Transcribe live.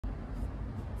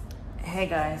Hey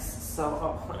guys,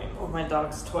 so let me move my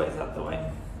dog's toys out the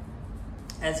way.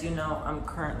 As you know, I'm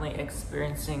currently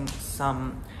experiencing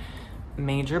some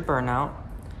major burnout.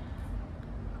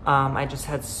 I just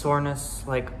had soreness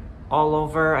like all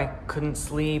over. I couldn't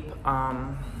sleep,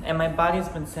 and my body's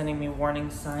been sending me warning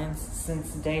signs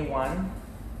since day one.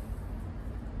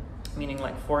 Meaning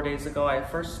like 4 days ago, I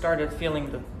first started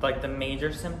feeling the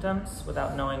major symptoms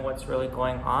without knowing what's really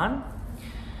going on.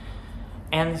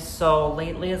 And so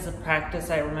lately as a practice,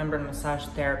 I remember in massage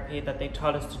therapy that they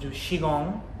taught us to do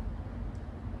Gong.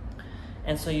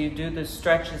 And so you do the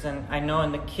stretches, and I know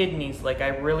in the kidneys, like I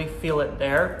really feel it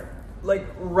there, like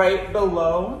right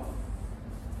below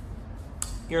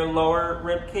your lower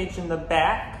rib cage in the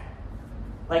back.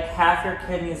 Like half your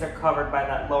kidneys are covered by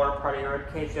that lower part of your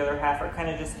rib cage, the other half are kind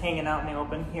of just hanging out in the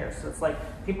open here. So it's like,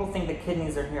 people think the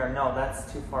kidneys are here. No,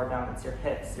 that's too far down, it's your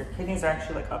hips. Your kidneys are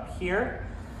actually like up here.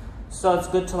 So it's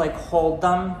good to like hold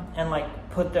them and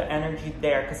like put the energy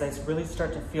there, because I really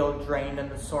start to feel drained and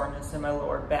the soreness in my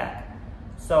lower back.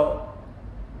 So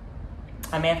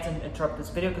I may have to interrupt this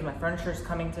video because my furniture is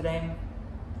coming today.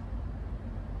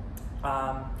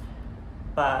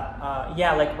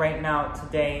 Yeah, like right now,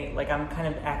 today, like I'm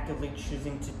kind of actively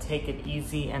choosing to take it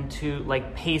easy and to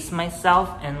like pace myself,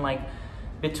 and like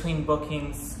between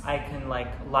bookings, I can like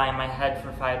lie in my head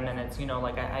for 5 minutes. You know,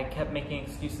 like I kept making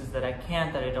excuses that I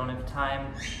can't, that I don't have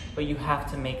time, but you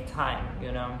have to make time,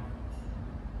 you know?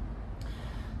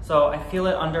 So I feel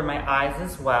it under my eyes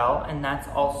as well, and that's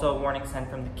also a warning sign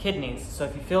from the kidneys. So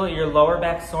if you feel your lower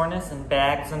back soreness and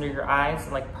bags under your eyes,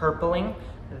 like purpling,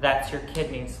 that's your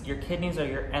kidneys. Your kidneys are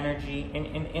your energy,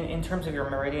 in terms of your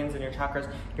meridians and your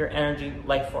chakras, your energy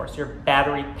life force, your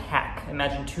battery pack.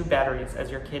 Imagine 2 batteries as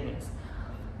your kidneys.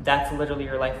 That's literally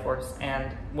your life force.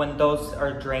 And when those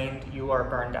are drained, you are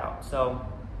burned out. So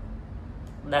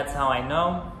that's how I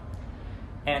know.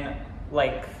 And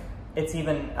like, it's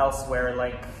even elsewhere,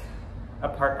 like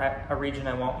a region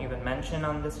I won't even mention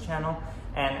on this channel.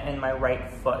 And in my right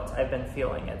foot, I've been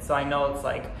feeling it. So I know it's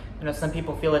like, you know, some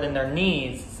people feel it in their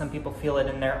knees, some people feel it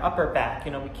in their upper back.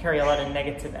 You know, we carry a lot of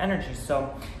negative energy.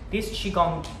 So these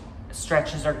Qigong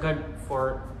stretches are good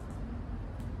for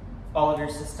all of your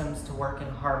systems to work in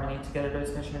harmony together,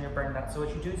 especially when you're burned out. So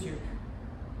what you do is your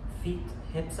feet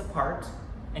hips apart,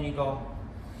 and you go,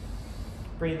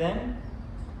 breathe in,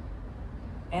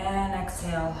 and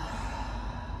exhale,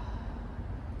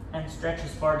 and stretch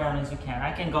as far down as you can.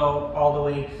 I can go all the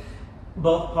way,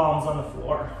 both palms on the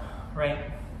floor, right?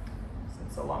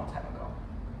 Since a long time ago.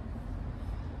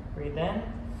 Breathe in,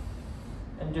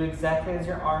 and do exactly as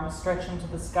your arms stretch into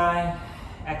the sky.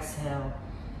 Exhale.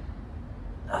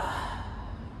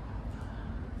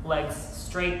 Legs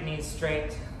straight, knees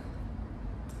straight.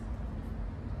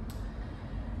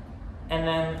 And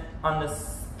then on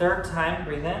this 3rd time,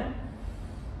 breathe in.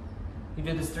 You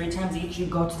do this 3 times each. You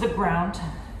go to the ground.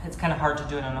 It's kind of hard to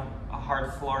do it on a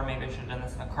hard floor. Maybe I should have done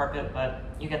this on a carpet, but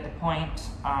you get the point.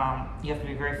 You have to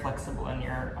be very flexible in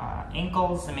your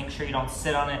ankles, and make sure you don't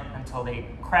sit on it until they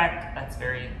crack. That's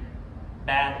very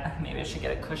bad. Maybe I should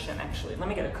get a cushion, actually. Let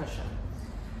me get a cushion,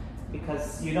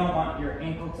 because you don't want your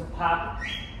ankle to pop,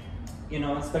 you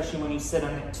know, especially when you sit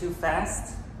on it too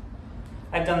fast.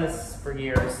 I've done this for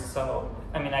years, so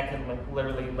I mean, I could like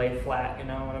literally lay flat, you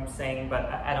know what I'm saying, but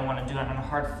I don't want to do it on a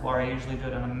hard floor. I usually do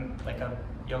it on like a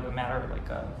yoga mat or like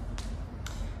a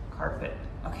carpet.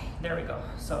 Okay, there we go.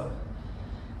 So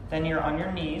then you're on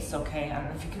your knees, okay? I don't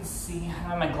know if you can see. I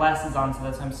have my glasses on, so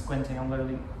that's why I'm squinting. I'm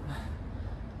literally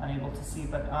unable to see,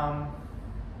 but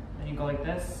then you go like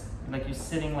this. Like you're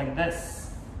sitting like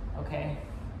this, okay?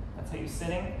 That's how you're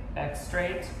sitting, back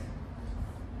straight.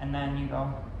 And then you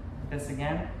go like this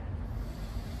again.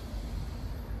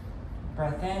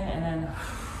 Breath in, and then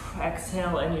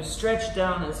exhale, and you stretch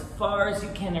down as far as you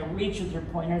can and reach with your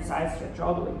pointers. Eyes stretch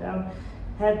all the way down,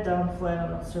 head down flat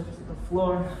on the surface of the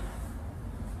floor.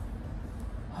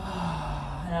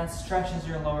 And that stretches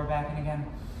your lower back. And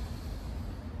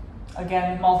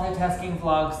again, multitasking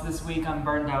vlogs this week. I'm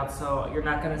burned out, so you're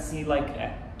not gonna see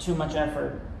like too much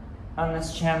effort on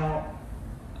this channel.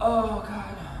 Oh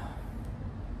God.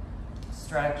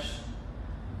 Stretch.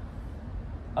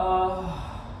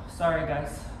 Oh, sorry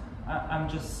guys. I'm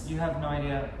just, you have no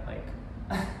idea, like,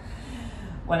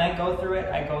 when I go through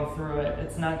it, I go through it.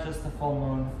 It's not just the full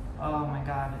moon. Oh my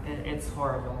God, it's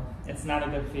horrible. It's not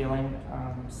a good feeling.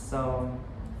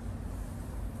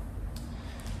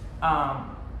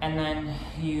 And then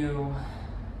you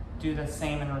do the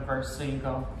same in reverse. So you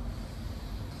go,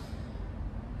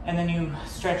 and then you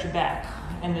stretch your back,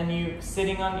 and then you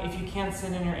sitting on, if you can't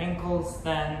sit in your ankles,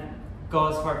 then go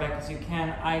as far back as you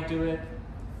can. I do it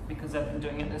because I've been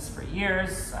doing this for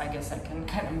years, I guess I can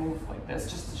kind of move like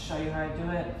this just to show you how I do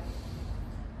it.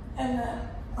 And then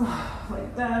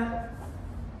like that.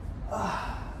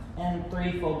 And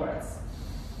 3 full breaths.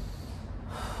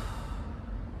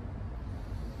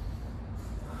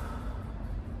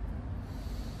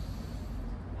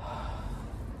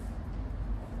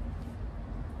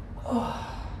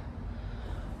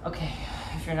 Okay,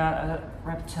 if you're not a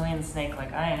reptilian snake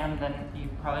like I am, then you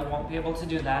probably won't be able to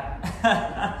do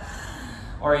that.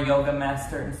 Or a yoga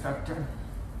master instructor.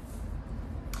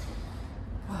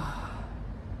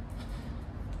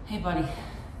 Hey buddy,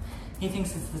 he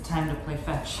thinks it's the time to play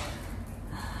fetch.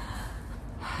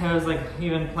 I was like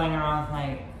even playing around with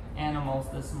my animals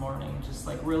this morning, just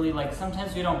like really like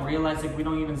sometimes we don't realize like we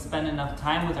don't even spend enough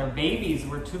time with our babies.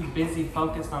 We're too busy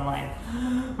focused on like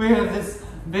we have this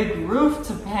big roof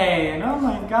to pay and oh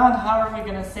my god, how are we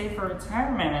gonna save for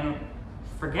retirement? And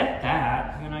forget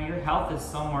that, you know, your health is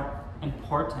so more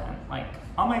important. Like,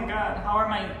 oh my god, how are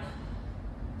my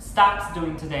stocks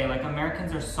doing today? Like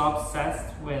Americans are so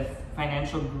obsessed with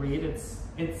financial greed.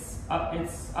 It's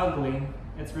ugly.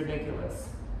 It's ridiculous.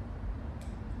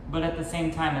 But at the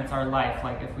same time, it's our life.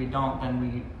 Like if we don't, then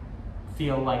we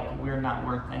feel like we're not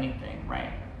worth anything,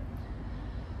 right?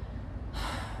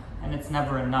 And it's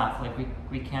never enough. Like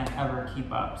we can't ever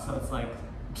keep up. So it's like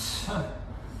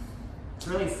it's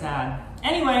really sad.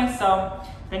 Anyway, so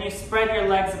then you spread your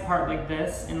legs apart like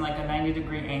this in like a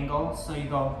 90-degree angle. So you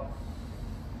go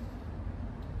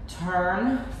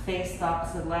turn, face the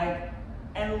opposite leg,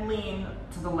 and lean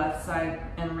to the left side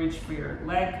and reach for your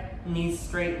leg. Knees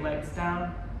straight, legs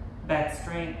down, back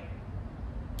straight.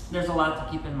 There's a lot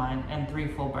to keep in mind, and 3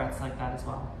 full breaths like that as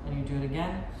well. Then you do it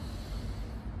again.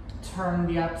 Turn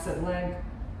the opposite leg,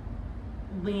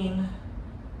 lean,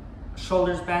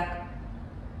 shoulders back,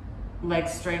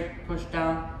 legs straight, push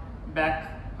down,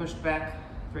 back, push back,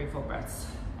 3 full breaths.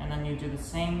 And then you do the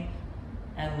same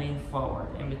and lean forward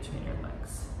in between your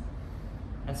legs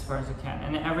as far as you can.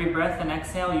 And every breath and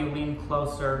exhale, you lean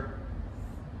closer,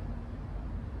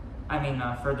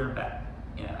 further back,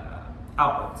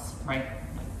 outwards, right?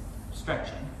 Like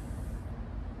stretching.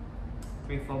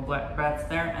 3 full breaths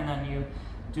there, and then you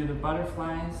do the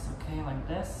butterflies, okay, like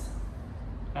this,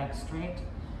 back straight.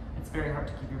 It's very hard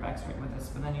to keep your back straight with this,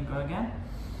 but then you go again.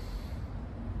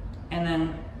 And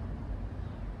then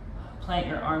plant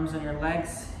your arms on your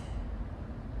legs.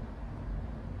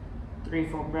 3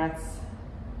 full breaths.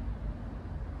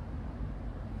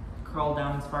 Curl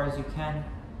down as far as you can.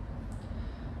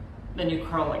 Then you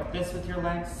curl like this with your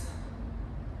legs.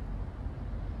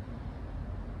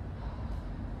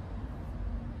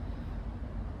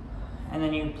 And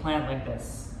then you plant like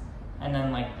this, and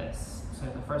then like this. So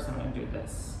the first I'm gonna do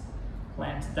this.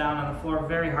 Plant down on the floor,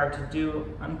 very hard to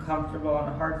do, uncomfortable on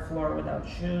a hard floor without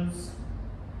shoes.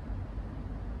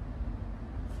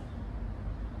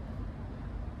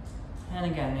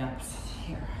 And again, the opposite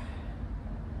here.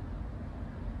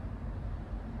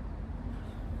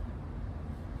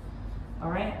 All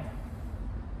right.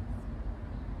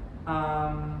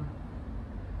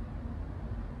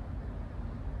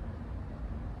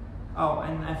 Oh,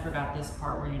 and I forgot this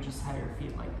part where you just have your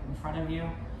feet like in front of you,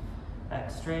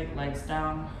 back straight, legs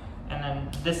down, and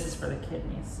then this is for the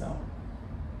kidneys, so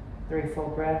 3 full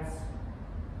breaths.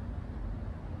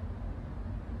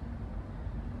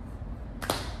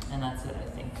 And that's it, I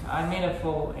think. I made a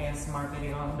full ASMR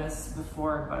video on this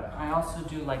before, but I also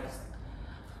do like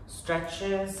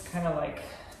stretches, kind of like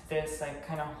this. I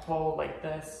kind of hold like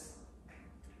this,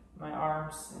 my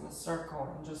arms in a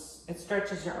circle, and just, it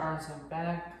stretches your arms and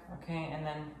back, okay? And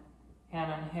then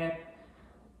hand on hip,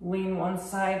 lean one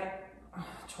side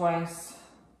twice,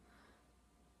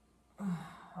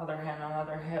 other hand on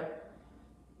other hip,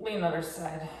 lean other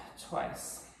side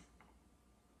twice.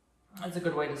 That's a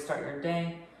good way to start your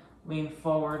day. Lean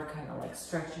forward, kind of like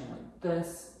stretching like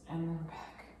this, and then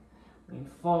back. Lean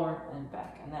forward and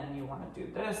back. And then you want to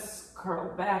do this,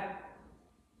 curl back,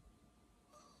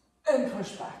 and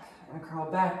push back. And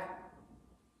curl back,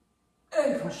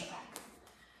 and push back.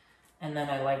 And then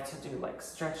I like to do like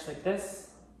stretch like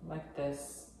this, like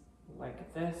this,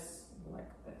 like this,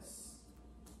 like this,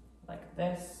 like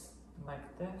this,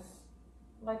 like this,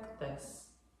 like this,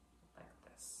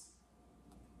 like this.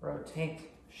 Rotate,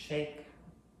 shake.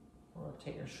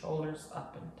 Rotate your shoulders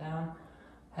up and down.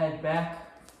 Head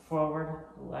back, forward,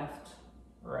 left,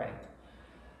 right.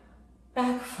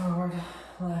 Back, forward,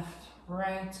 left,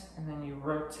 right. And then you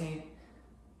rotate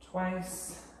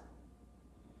twice.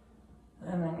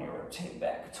 And then you rotate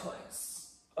back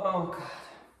twice. Oh God.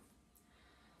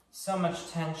 So much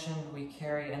tension we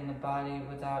carry in the body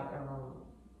without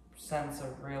a sense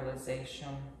of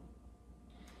realization.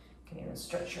 You can even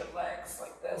stretch your legs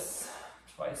like this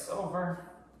twice over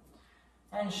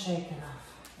and shake it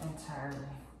off entirely.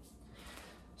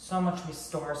 So much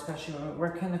restore, especially when we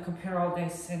work in the computer all day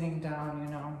sitting down, you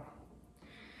know.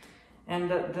 And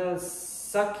the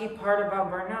sucky part about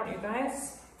burnout, you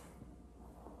guys,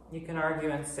 you can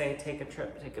argue and say, take a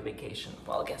trip, take a vacation.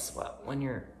 Well, guess what? When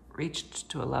you're reached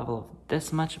to a level of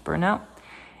this much burnout,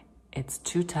 it's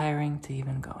too tiring to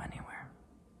even go anywhere.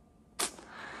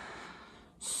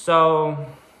 So,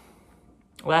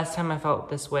 last time I felt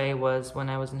this way was when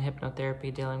I was in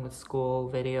hypnotherapy dealing with school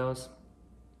videos.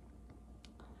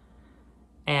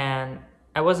 And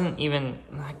I wasn't even,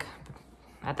 like,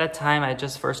 at that time, I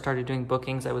just first started doing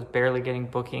bookings. I was barely getting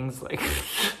bookings, like,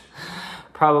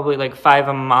 probably like 5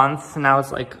 a month. Now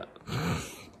it's like,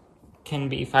 can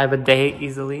be 5 a day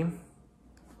easily.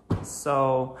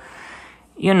 So,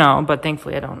 you know, but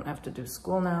thankfully I don't have to do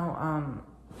school now.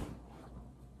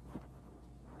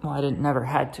 Well, I never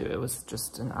had to. It was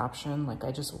just an option. Like,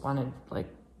 I just wanted, like,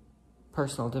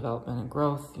 personal development and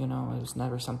growth, you know. It was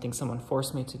never something someone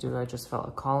forced me to do. I just felt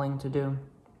a calling to do.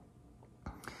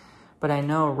 But I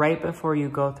know right before you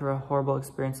go through a horrible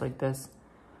experience like this,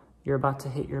 you're about to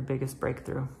hit your biggest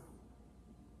breakthrough.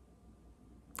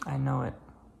 I know it.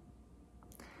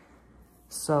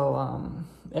 So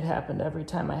it happened every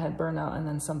time I had burnout, and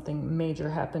then something major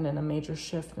happened and a major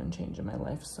shift and change in my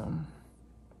life. So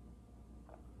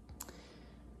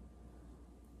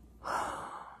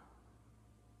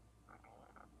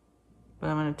but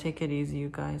I'm going to take it easy, you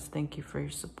guys. Thank you for your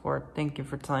support. Thank you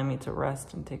for telling me to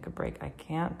rest and take a break. I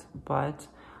can't, but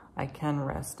I can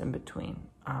rest in between.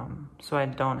 So I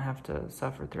don't have to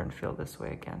suffer through and feel this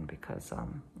way again, because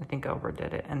I think I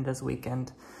overdid it. And this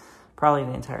weekend, probably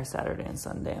the entire Saturday and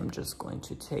Sunday, I'm just going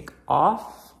to take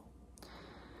off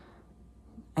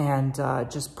and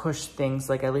just push things,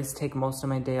 like at least take most of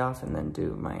my day off and then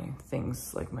do my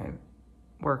things, like my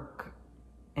work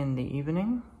in the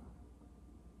evening.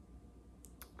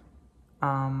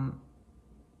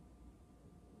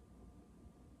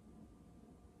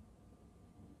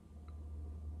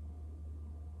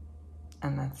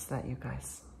 And that's that, you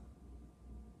guys.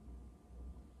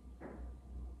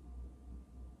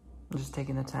 I'm just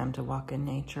taking the time to walk in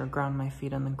nature, ground my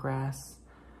feet on the grass.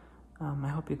 I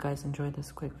hope you guys enjoyed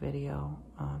this quick video.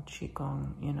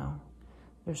 Qigong, you know,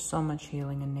 there's so much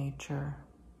healing in nature.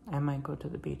 I might go to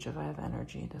the beach if I have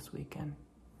energy this weekend.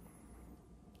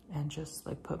 And just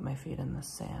like put my feet in the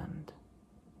sand,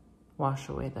 wash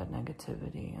away that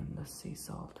negativity and the sea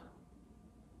salt.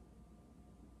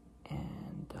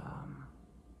 And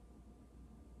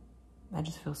I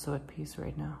just feel so at peace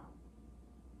right now.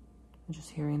 I'm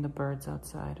just hearing the birds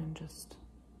outside and just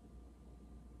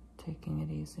taking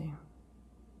it easy.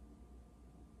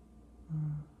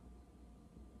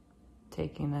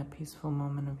 Taking that peaceful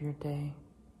moment of your day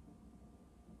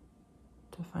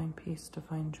to find peace, to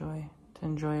find joy. To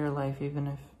enjoy your life, even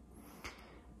if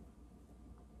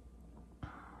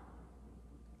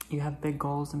you have big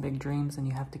goals and big dreams and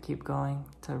you have to keep going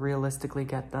to realistically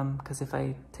get them. Because if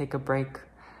I take a break,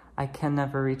 I can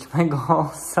never reach my goal.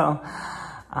 So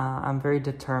I'm very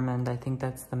determined. I think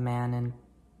that's the man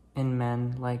in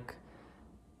men. Like,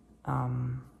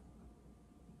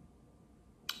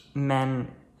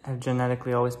 men have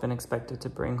genetically always been expected to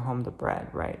bring home the bread,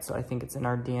 right? So I think it's in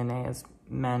our DNA as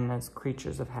men, as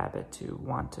creatures of habit, to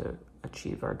want to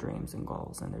achieve our dreams and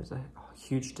goals. And there's a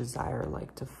huge desire,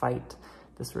 like, to fight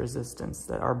this resistance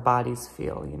that our bodies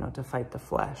feel, you know, to fight the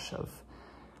flesh of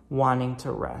wanting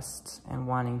to rest and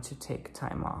wanting to take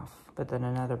time off. But then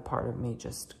another part of me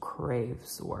just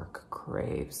craves work,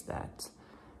 craves that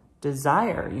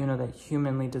desire, you know, that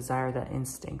humanly desire, that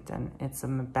instinct. And it's a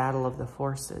battle of the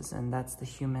forces, and that's the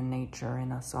human nature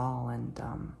in us all. And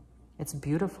it's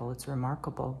beautiful, it's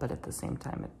remarkable, but at the same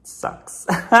time, it sucks.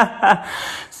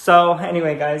 So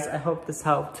anyway, guys, I hope this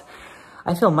helped.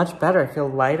 I feel much better. I feel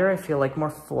lighter. I feel like more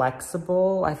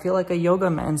flexible. I feel like a yoga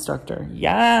instructor.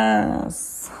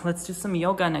 Yes. Let's do some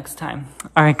yoga next time.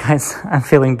 All right, guys, I'm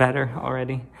feeling better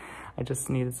already. I just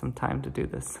needed some time to do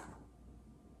this.